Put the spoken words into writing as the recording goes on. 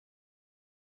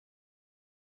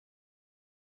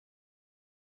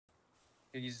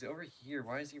Dude, he's over here.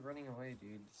 Why is he running away,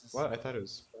 dude? This is What? I thought it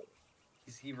was.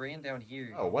 he ran down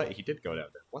here. Oh, what? He did go down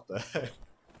there. What the heck?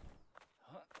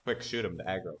 Quick, shoot him to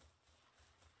aggro.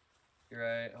 You're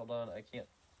right. Hold on, I can't.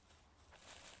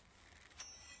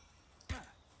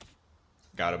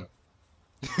 Got him.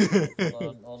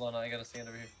 Hold on. I gotta stand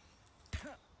over here.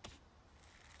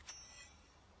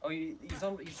 Oh, he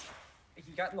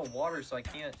got in the water, so I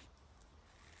can't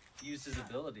use his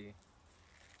ability.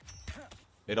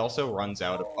 It also runs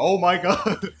out of. Oh my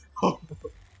god!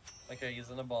 Okay, he's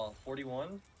in the ball.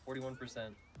 41%.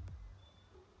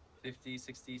 50,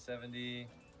 60, 70.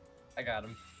 I got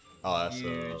him. Awesome.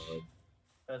 Huge.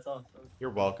 That's awesome. You're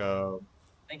welcome.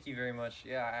 Thank you very much.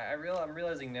 Yeah, I'm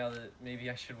realizing now that maybe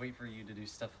I should wait for you to do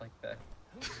stuff like that.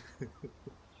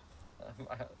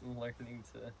 I'm learning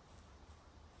to.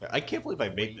 I can't believe I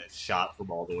made that shot from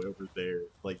all the way over there.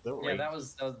 Like the Yeah, that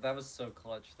was so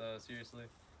clutch though. Seriously,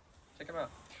 check him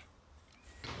out.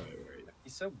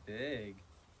 He's so big.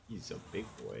 He's a big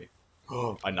boy.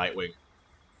 Oh, a Nightwing,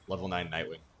 level 9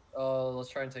 Nightwing. Oh, let's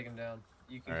try and take him down.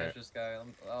 You can catch Alright. this guy.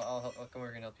 I'll come over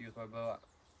here and help you with my bow.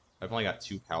 I've only got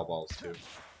 2 cow balls too.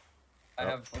 I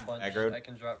have a bunch. Aggroed? I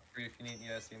can drop for you if you need.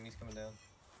 Yeah, I see him. He's coming down.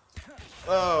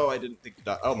 Oh, I didn't think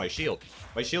that. Oh, my shield.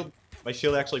 My shield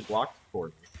actually blocked for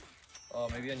me. Oh,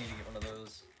 maybe I need to get one of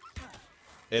those.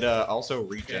 It also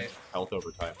regens Okay. health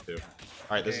over time too.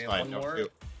 All right, this is Okay, fine. one Don't more.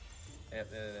 shoot.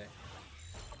 Yep, there.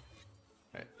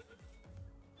 Right.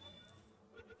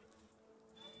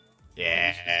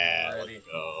 Yeah, Ready. let's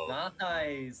go.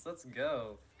 Nice. Let's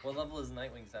go. What level is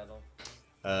Nightwing saddle?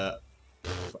 I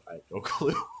have no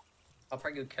clue. I'll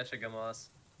probably go catch a Gamas,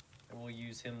 and we'll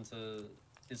use him to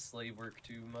his slave work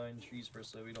to mine trees for us,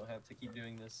 so we don't have to keep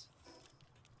doing this.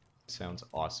 Sounds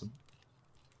awesome.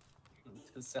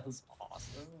 This sounds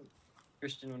awesome.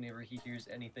 Christian, whenever he hears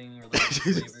anything related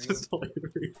to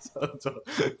slavery,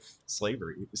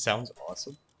 Slavery sounds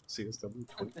awesome. CSW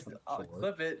 2024.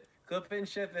 clip it and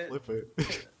ship it. Flip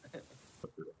it.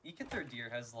 Ecothir deer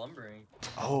has lumbering.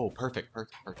 Oh, perfect.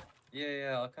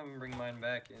 Yeah, I'll come and bring mine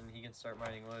back, and he can start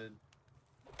mining wood.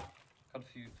 Got a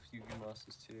few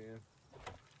Gamasses too.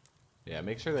 Yeah,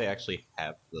 make sure they actually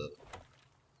have the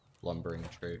lumbering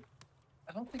trait.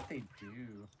 I don't think they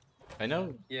do. I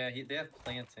know. Yeah, they have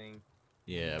planting.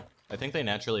 Yeah, I think they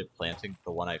naturally have planting.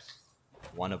 The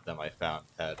one of them I found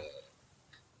had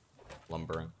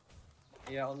lumbering.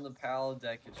 Yeah, on the PAL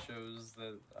deck it shows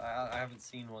that I haven't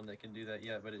seen one that can do that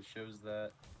yet, but it shows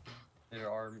that there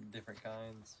are different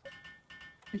kinds.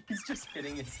 He's just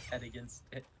hitting his head against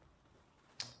it.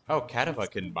 Oh, Kadava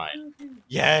can mine.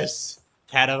 Yes,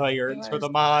 Kadava yearns for the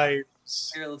mines.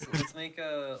 Here, let's make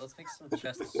some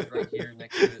chests right here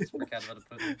next to it for Kadava to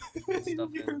put stuff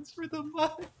in. Yearns for the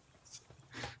mines.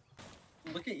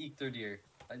 Look at Eekthir deer.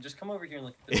 Just come over here and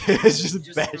look at this. It's just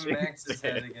He bashing smacks his his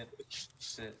head head.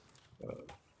 against it.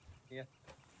 Yeah.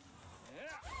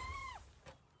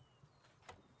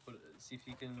 See if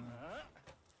you can.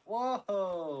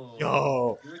 Whoa!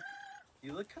 Yo,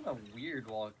 You look kind of weird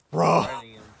while bro.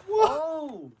 riding him. What?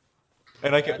 Whoa!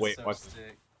 And I can That's wait. so Watch.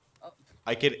 sick. Oh,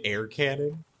 I can air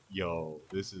cannon. Yo,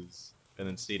 this is. And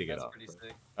then C to get that's off. pretty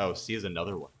sick. Oh, C is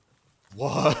another one.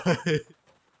 What?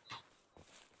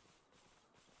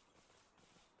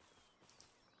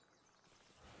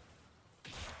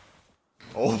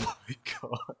 Oh my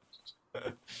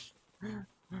god.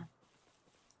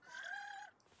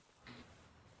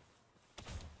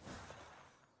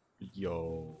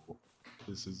 Yo,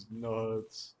 this is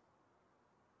nuts.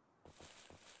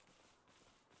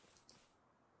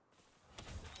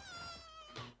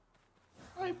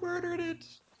 I murdered it.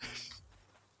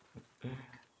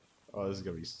 Oh, this is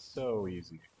gonna be so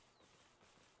easy.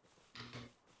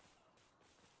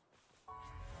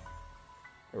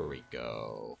 There we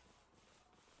go.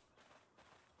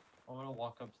 I want to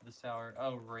walk up to this tower.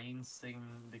 Oh, Rain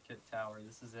Syndicate Tower.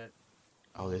 This is it.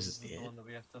 Oh, this is the it. one that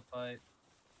we have to fight.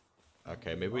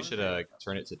 Okay, maybe we should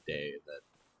turn it to day then.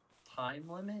 Time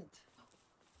limit?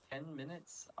 10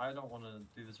 minutes? I don't want to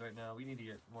do this right now. We need to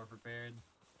get more prepared.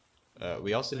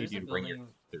 We also There's need a you to bring your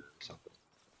building- or something.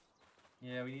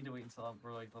 Yeah, we need to wait until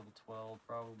we're like level 12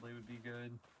 probably would be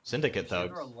good. Syndicate We should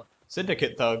thugs. go to our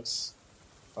Syndicate thugs.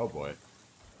 Oh boy.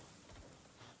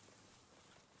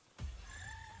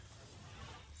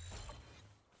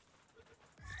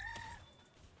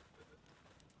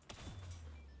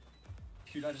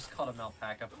 Dude, I just caught an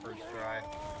alpaca first try.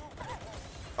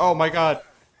 Oh my god.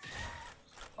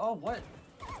 Oh, what?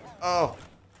 Oh.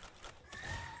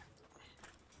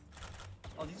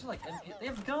 Oh, these are like, they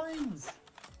have guns!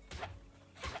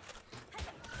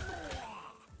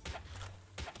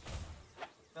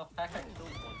 Alpaca killed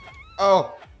one.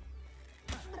 Oh.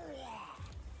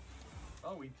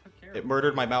 There It we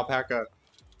murdered go. my alpaca.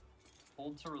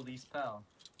 Hold to release pal.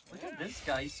 Look at this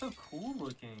guy. He's so cool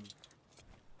looking.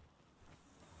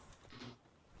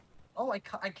 Oh, I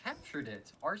captured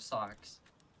it. Our socks.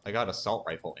 I got assault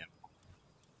rifle ammo.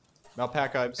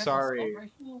 Alpaca, I'm You got the assault sorry.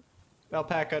 rifle?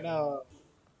 Alpaca, no.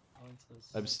 What's this?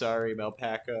 I'm sorry,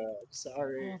 Alpaca. I'm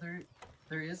sorry. Oh,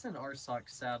 there is an RSOC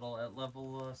saddle at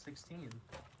level 16.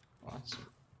 Awesome.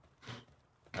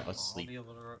 Alright, let's I'll sleep. be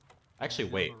able to. Actually, I'll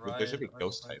be wait. able to There should be ride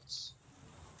ghost RSOCs. types.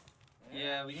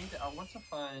 Yeah, we need to. I want to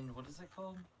find what is it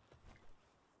called?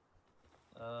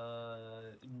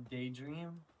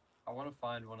 Daydream. I want to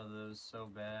find one of those so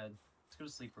bad. Let's go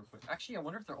to sleep real quick. Actually, I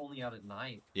wonder if they're only out at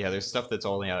night. Yeah, there's stuff that's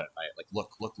only out at night. Like,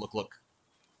 look, look, look, look.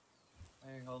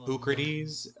 Hey, hold on.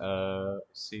 Bucrates, let's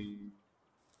see.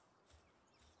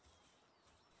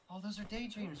 Oh, those are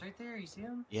daydreams right there. You see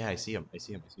them? Yeah, I see him. I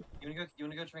see him. I see him. You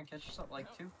wanna go try and catch yourself like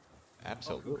two?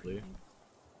 Absolutely.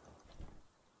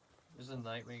 There's a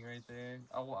Nightwing right there.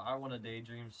 I want a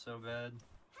daydream so bad.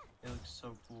 It looks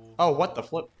so cool. Oh, what the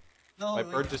flip? No, My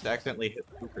wait. bird just accidentally hit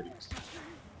the Bucrates.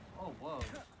 Oh, whoa.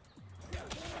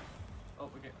 Oh,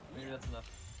 okay. Maybe that's enough.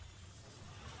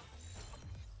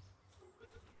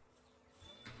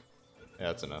 Yeah,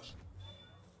 that's enough.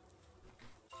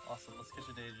 Awesome. Let's catch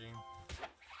a daydream.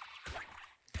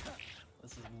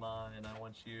 This is mine. I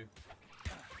want you.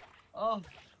 Oh.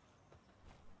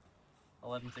 I'll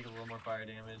let him take a little more fire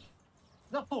damage.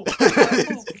 No! No!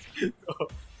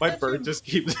 My Catch bird him! just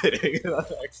keeps hitting it on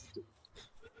accident.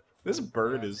 This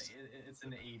bird Yeah, is... It's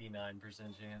an 89%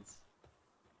 chance.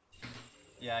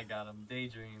 Yeah, I got him.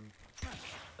 Daydream.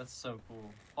 That's so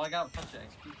cool. Oh, I got a bunch of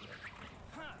XP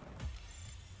for it.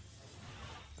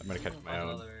 I'm gonna catch my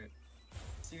own.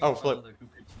 See if Oh, we can find flip. another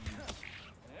Hooper to use.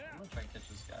 I'm gonna try and catch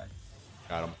this guy.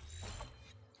 Got him.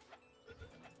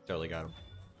 Totally got him.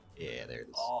 Yeah, there it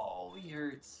is. Oh, he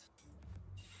hurts.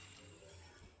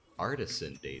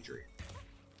 Artisan Daydream.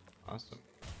 Awesome.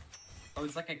 Oh,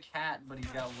 it's like a cat, but he's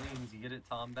got wings. You get it,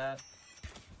 Tombat?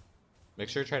 Make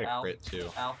sure to try to Ow. crit too.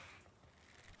 Ow.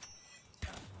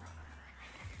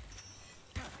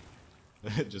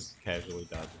 Just casually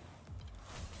dodging.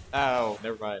 Ow,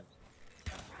 never mind.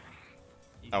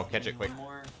 Oh, catch it 18 quick.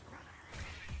 More.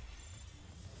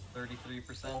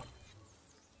 33%.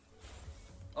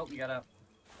 Oh, we got out.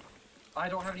 I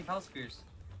don't have any pal spears.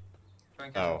 Try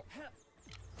and catch Oh.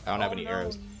 I don't have any no.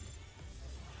 arrows.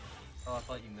 Oh, I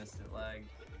thought you missed it, lag.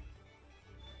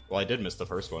 Well, I did miss the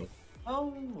first one.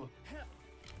 Oh!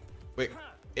 Wait,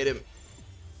 hit him.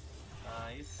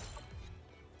 Nice.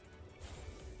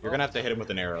 You're gonna have to hit him with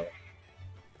an arrow.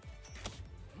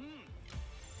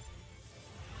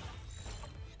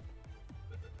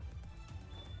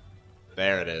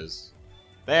 There it is.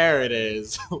 There it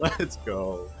is. Let's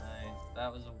go. Nice.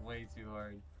 That was way too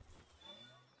hard.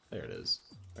 There it is.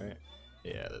 Right?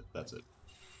 Yeah, that's it.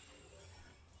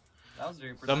 That was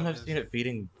very productive. Some have seen it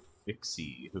feeding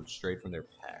Vixie, who've strayed from their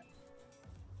pack.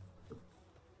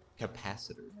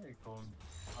 Capacitor. Very cool.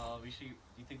 We should. Do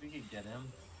you think we could get him?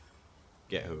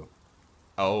 Get who?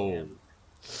 Oh. Yeah. We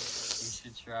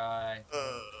should try.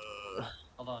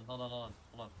 Hold on.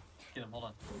 Get him.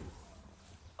 Hold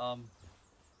on.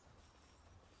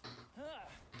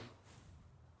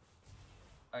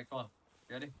 Alright, come on.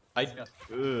 You ready? Let's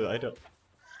go. I don't.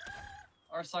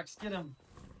 Arsox, get him.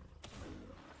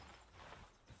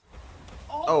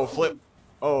 Oh, flip.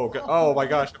 Oh, oh my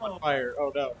gosh, I'm on fire.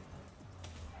 Oh no.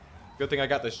 Good thing I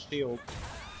got the shield.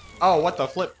 Oh, what the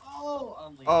flip? Oh,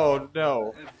 I'm leaving. Oh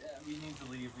no. We need to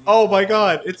leave. We need Oh to my leave.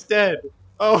 god, it's dead.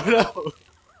 Oh no.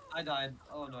 I died.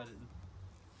 Oh no, I didn't.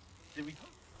 Did we?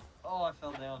 Oh, I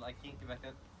fell down. I can't get back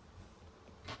up.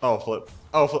 Oh, flip.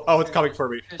 Oh, flip. Oh, it's coming for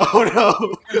me. Oh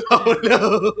no. Oh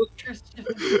no. Christian.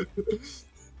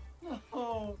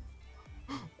 No.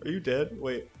 Are you dead?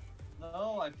 Wait.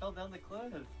 No, I fell down the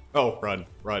cliff. Oh, run,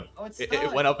 run. Oh, it's It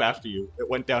stuck. went up after you. It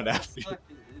went down after It's you. stuck.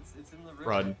 It's in the river.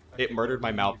 Run. Okay, It murdered my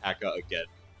leave. Malpaca again.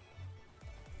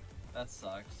 That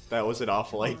sucks. That was an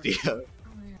awful Come idea. Come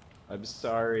here. I'm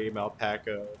sorry,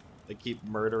 Malpaca. I keep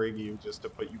murdering you just to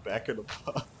put you back in the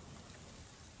box.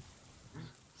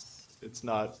 It's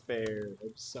not fair.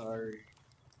 I'm sorry.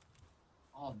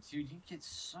 Oh, dude, you get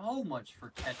so much for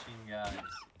catching guys.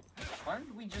 Why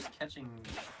aren't we just catching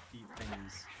deep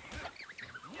things?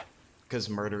 Because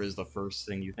murder is the first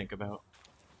thing you think about.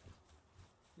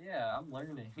 Yeah, I'm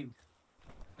learning.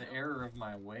 The error of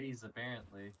my ways,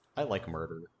 apparently. I like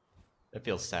murder. It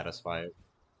feels satisfying.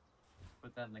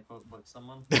 Put that in the quote book,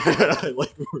 someone. I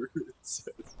like words.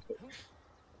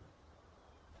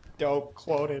 Don't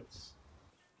quote it.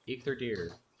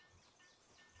 Eiktherdir.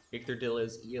 Eiktherdill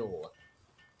is eel.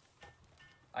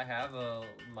 I have a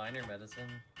minor medicine.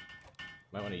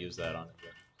 Might want to use that on it.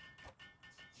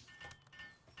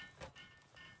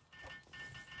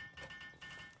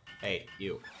 Hey,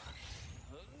 you.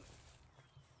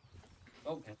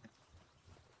 Okay.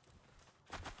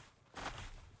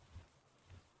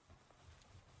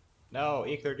 No,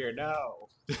 Ether dear, no.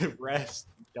 Rest,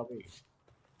 dummy.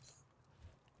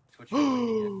 That's what you're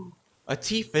looking A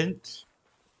T-Fint.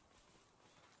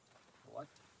 at. What?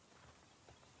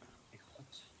 Wait, what?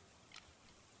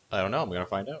 I don't know. I'm gonna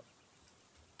find out.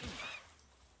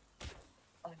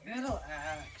 A metal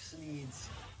axe needs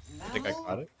metal? I think I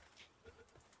caught it.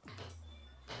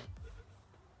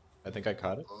 I think I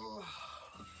caught it.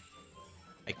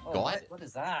 I got it. What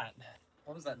is that?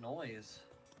 What was that noise?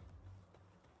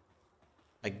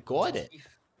 I got it.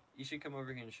 You should come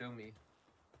over here and show me.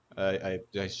 I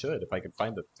should if I could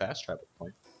find the fast travel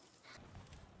point.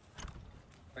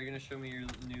 Are you gonna show me your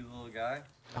new little guy?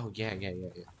 Oh yeah.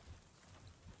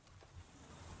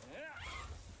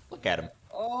 Look at him.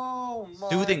 Oh my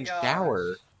Soothing gosh.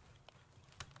 shower.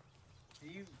 Can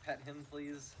you pet him,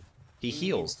 please? He needs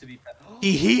heals. to be pet.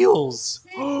 He heals.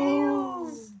 He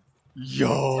heals.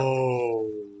 Yo.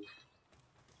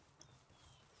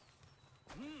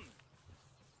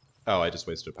 Oh, I just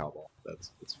wasted a Palworld.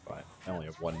 That's fine. I only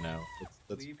have one now.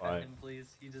 That's Will you fine. pet him,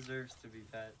 please? He deserves to be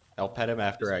pet. I'll pet him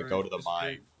after I go to the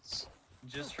mines.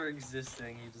 Just for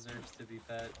existing, he deserves to be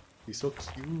pet. He's so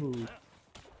cute.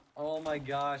 Oh my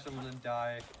gosh, I'm gonna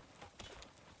die.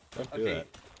 Don't do that.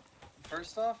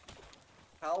 First off,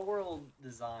 Palworld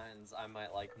designs I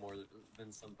might like more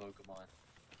than some Pokemon.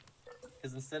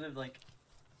 Because instead of like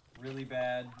really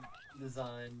bad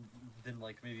design, then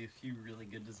like maybe a few really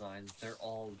good designs, they're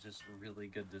all just really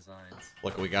good designs.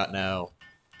 Look what we got now.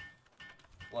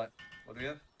 What? What do we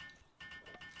have?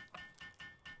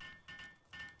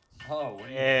 Oh, what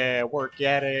do you Yeah, work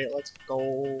at it. Let's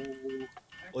go.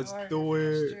 Let's do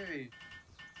it.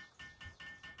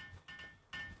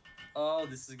 Oh,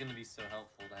 this is gonna be so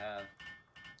helpful to have.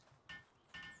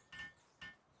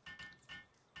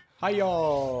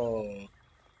 Hiyo!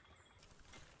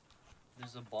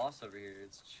 There's a boss over here.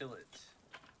 It's Chillet.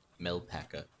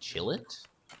 Melpaka. Chillet?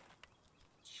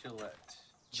 Chillet.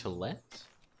 Chillet?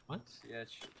 What? Yeah,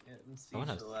 MC I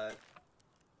wanna- Chillet.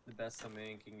 The best a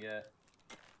man can get.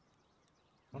 I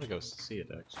want to go see it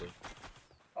actually.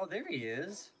 Oh, there he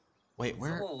is. Wait, It's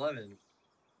where? level 11.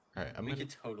 Alright, We could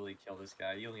totally kill this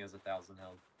guy. He only has 1,000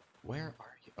 health. Where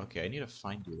are you? Okay, I need to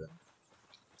find you then.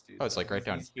 Dude, Oh, it's like right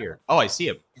down he's- here. Oh, I see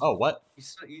him. Oh, what?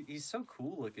 He's so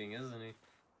cool looking, isn't he?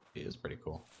 He is pretty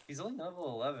cool. He's only level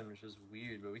 11, which is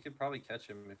weird, but we could probably catch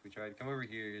him if we tried. Come over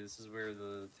here. This is where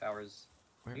the towers.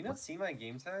 Where, Do you not see my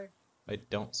game tag? I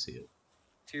don't see it.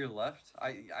 To your left?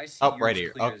 I see Oh, right yours here.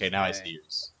 clear Okay, as now I day. see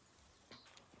yours.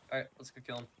 Alright, let's go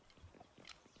kill him.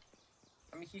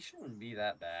 I mean, he shouldn't be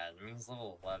that bad. I mean, he's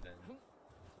level 11.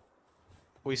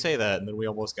 We say that, and then we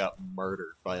almost got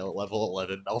murdered by a level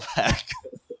 11 Melpack.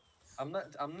 I'm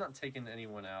not taking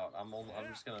anyone out. I'm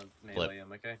just gonna melee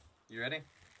him, okay? You ready?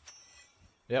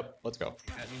 Yep, let's go.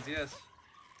 That means yes.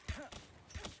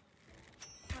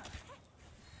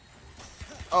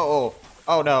 Oh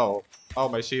no. Oh,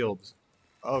 my shield.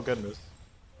 Oh, goodness.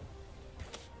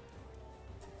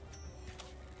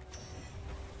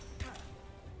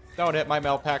 Don't hit my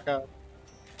Melpaka.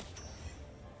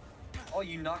 Oh,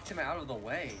 you knocked him out of the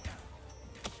way.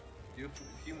 Do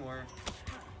a few more.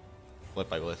 Blip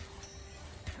by blip.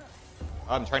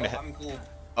 I'm trying to hit. I'm cool.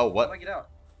 Oh, How do what? I get out?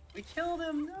 We killed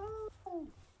him. No.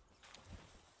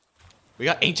 We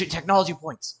got ancient technology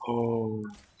points. Oh.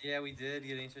 Yeah, we did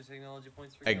get ancient technology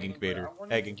points for Egg killing him, but incubator. I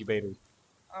wanted Egg incubator.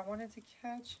 I wanted to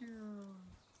catch him.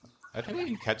 I think I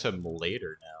can catch him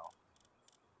later now.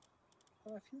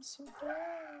 Oh, I feel so bad.